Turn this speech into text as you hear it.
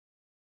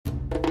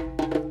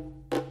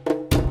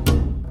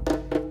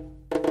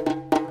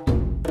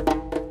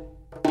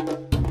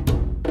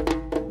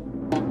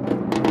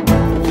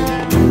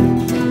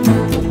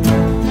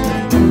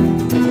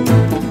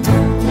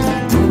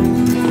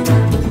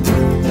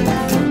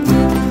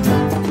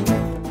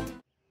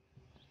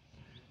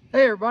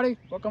everybody,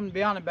 welcome to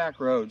Beyond the Back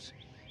Roads.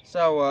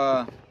 So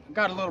I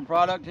got a little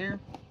product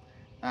here,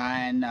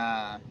 and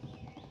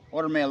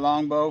ordered me a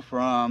longbow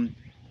from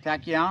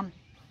Tachyon,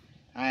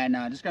 and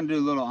just gonna do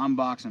a little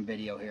unboxing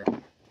video here.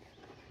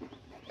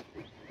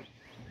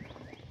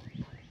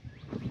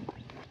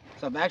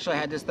 So I've actually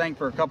had this thing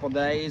for a couple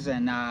days,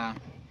 and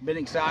been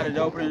excited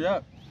to open it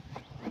up.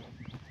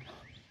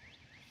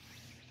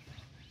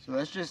 So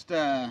let's just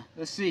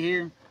let's see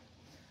here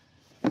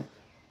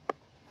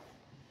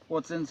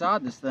what's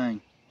inside this thing.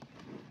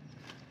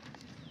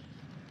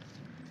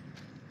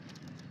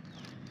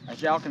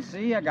 As y'all can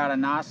see, I got a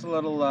nice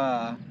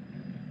little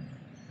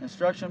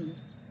instruction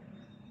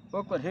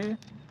booklet here.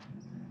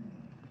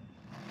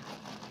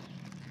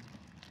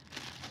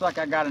 Looks like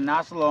I got a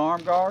nice little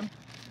arm guard.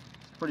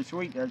 It's pretty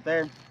sweet right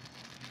there. Looks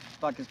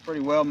like it's pretty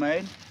well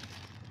made.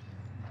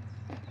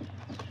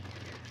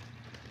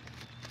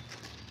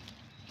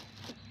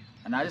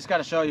 And I just got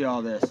to show you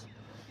all this.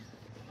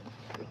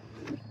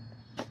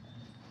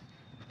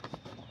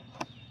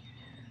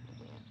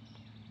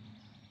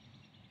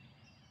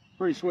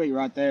 Pretty sweet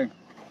right there.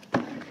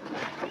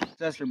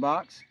 Accessory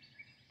box.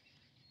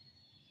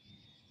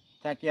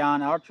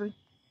 Tachyon Archery.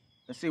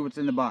 Let's see what's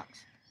in the box.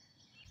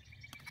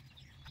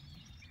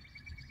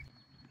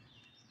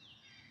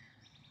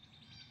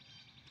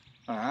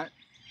 Alright.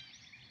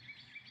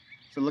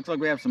 So it looks like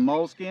we have some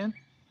moleskin.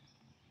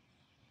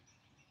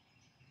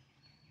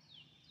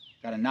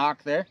 Got a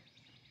knock there.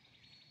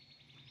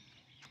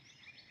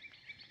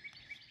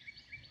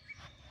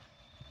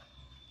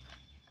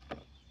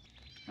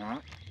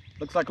 Alright.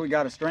 Looks like we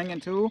got a stringing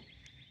tool.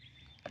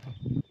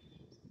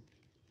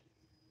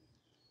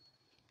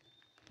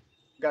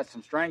 Got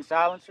some string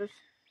silencers.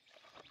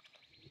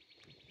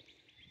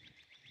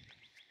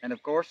 And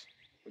of course,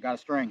 we got a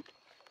string.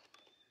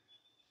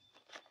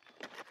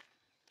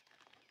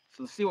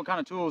 So let's see what kind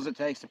of tools it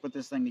takes to put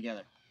this thing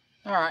together.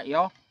 Alright,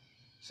 y'all.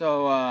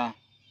 So,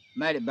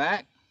 made it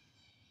back.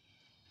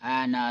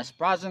 And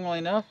surprisingly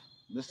enough,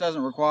 this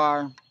doesn't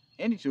require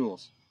any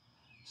tools.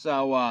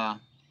 So,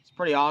 it's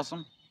pretty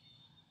awesome.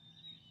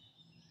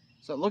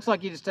 So it looks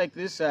like you just take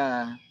this,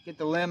 get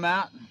the limb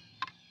out,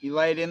 you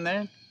lay it in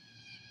there,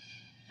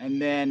 and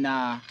then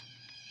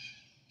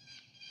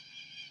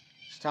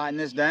just tighten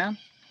this down.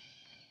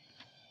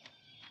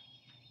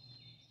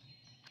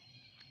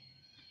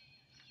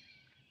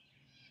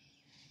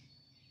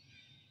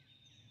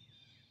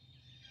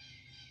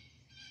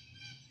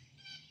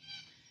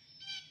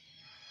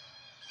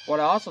 What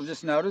I also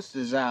just noticed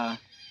is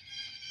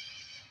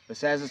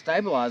this has a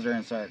stabilizer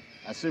insert.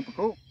 That's super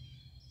cool.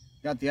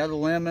 Got the other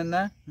limb in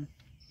there.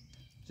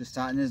 Just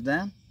tighten this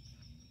down.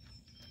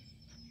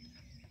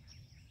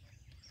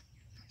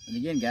 And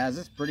again, guys,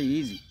 it's pretty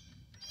easy.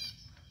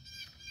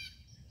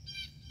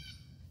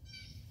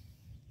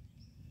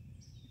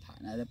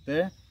 Tighten that up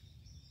there.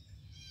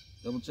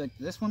 Double check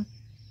this one.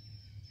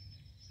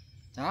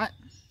 Alright.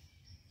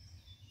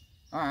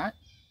 Alright.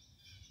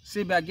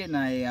 See about getting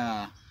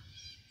a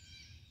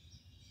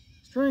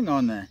string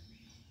on there.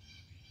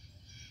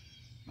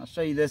 I'll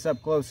show you this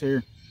up close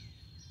here.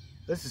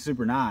 This is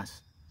super nice.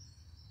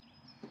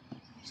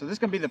 So this is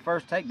going to be the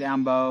first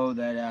takedown bow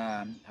that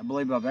I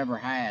believe I've ever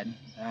had.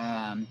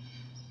 And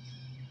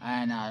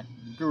I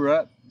grew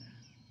up,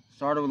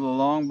 started with a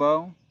long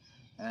bow,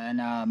 and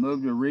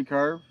moved to a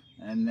recurve,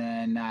 and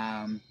then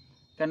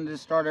kind of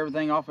just start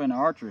everything off in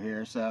archery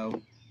here.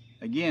 So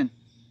again,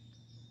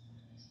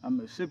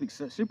 I'm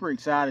super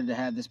excited to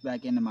have this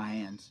back into my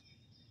hands.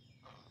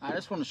 I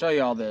just want to show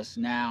you all this.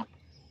 Now,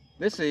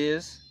 this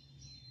is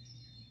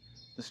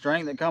the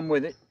string that come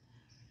with it.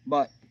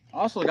 But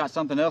also got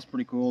something else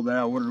pretty cool that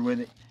I ordered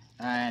with it,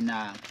 and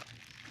I'm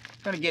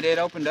gonna get it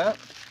opened up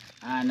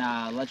and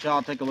let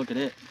y'all take a look at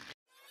it.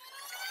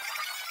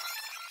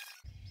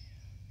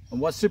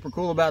 And what's super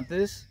cool about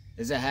this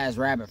is it has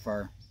rabbit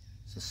fur.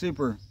 So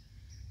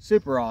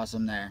super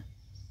awesome there.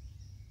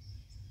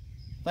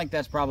 I think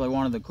that's probably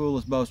one of the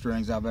coolest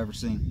bowstrings I've ever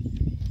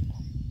seen.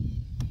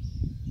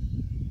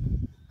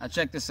 Now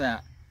check this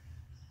out. I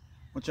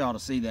want y'all to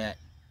see that.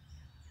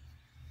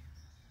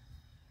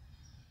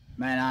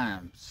 Man, I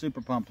am super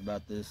pumped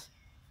about this.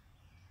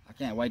 I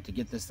can't wait to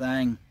get this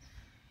thing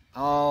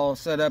all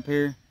set up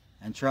here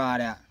and try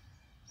it out.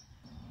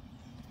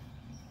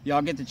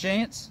 Y'all get the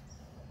chance?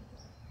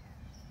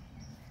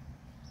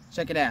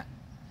 Check it out.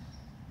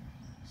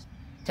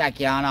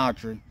 Tachyon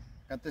Archery.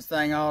 Got this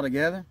thing all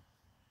together.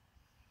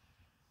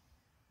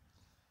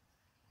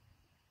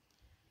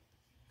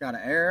 Got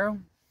an arrow.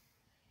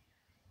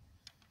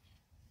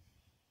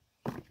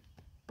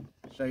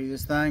 Show you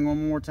this thing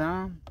one more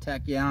time.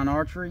 Tachyon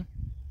Archery.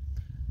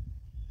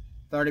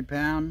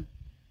 30-pound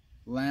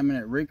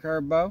laminate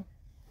recurve bow.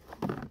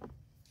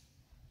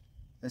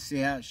 Let's see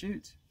how it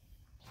shoots.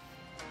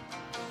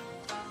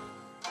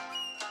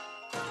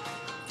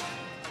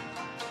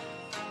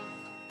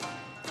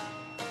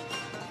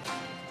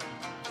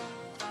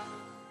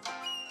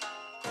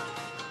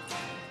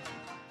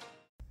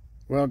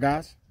 Well,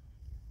 guys,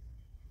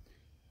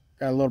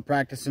 got a little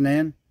practicing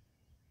in.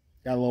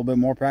 Got a little bit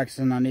more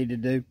practicing I need to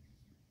do.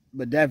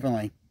 but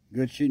definitely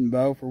good shooting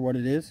bow for what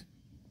it is.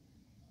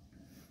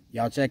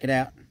 Y'all check it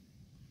out.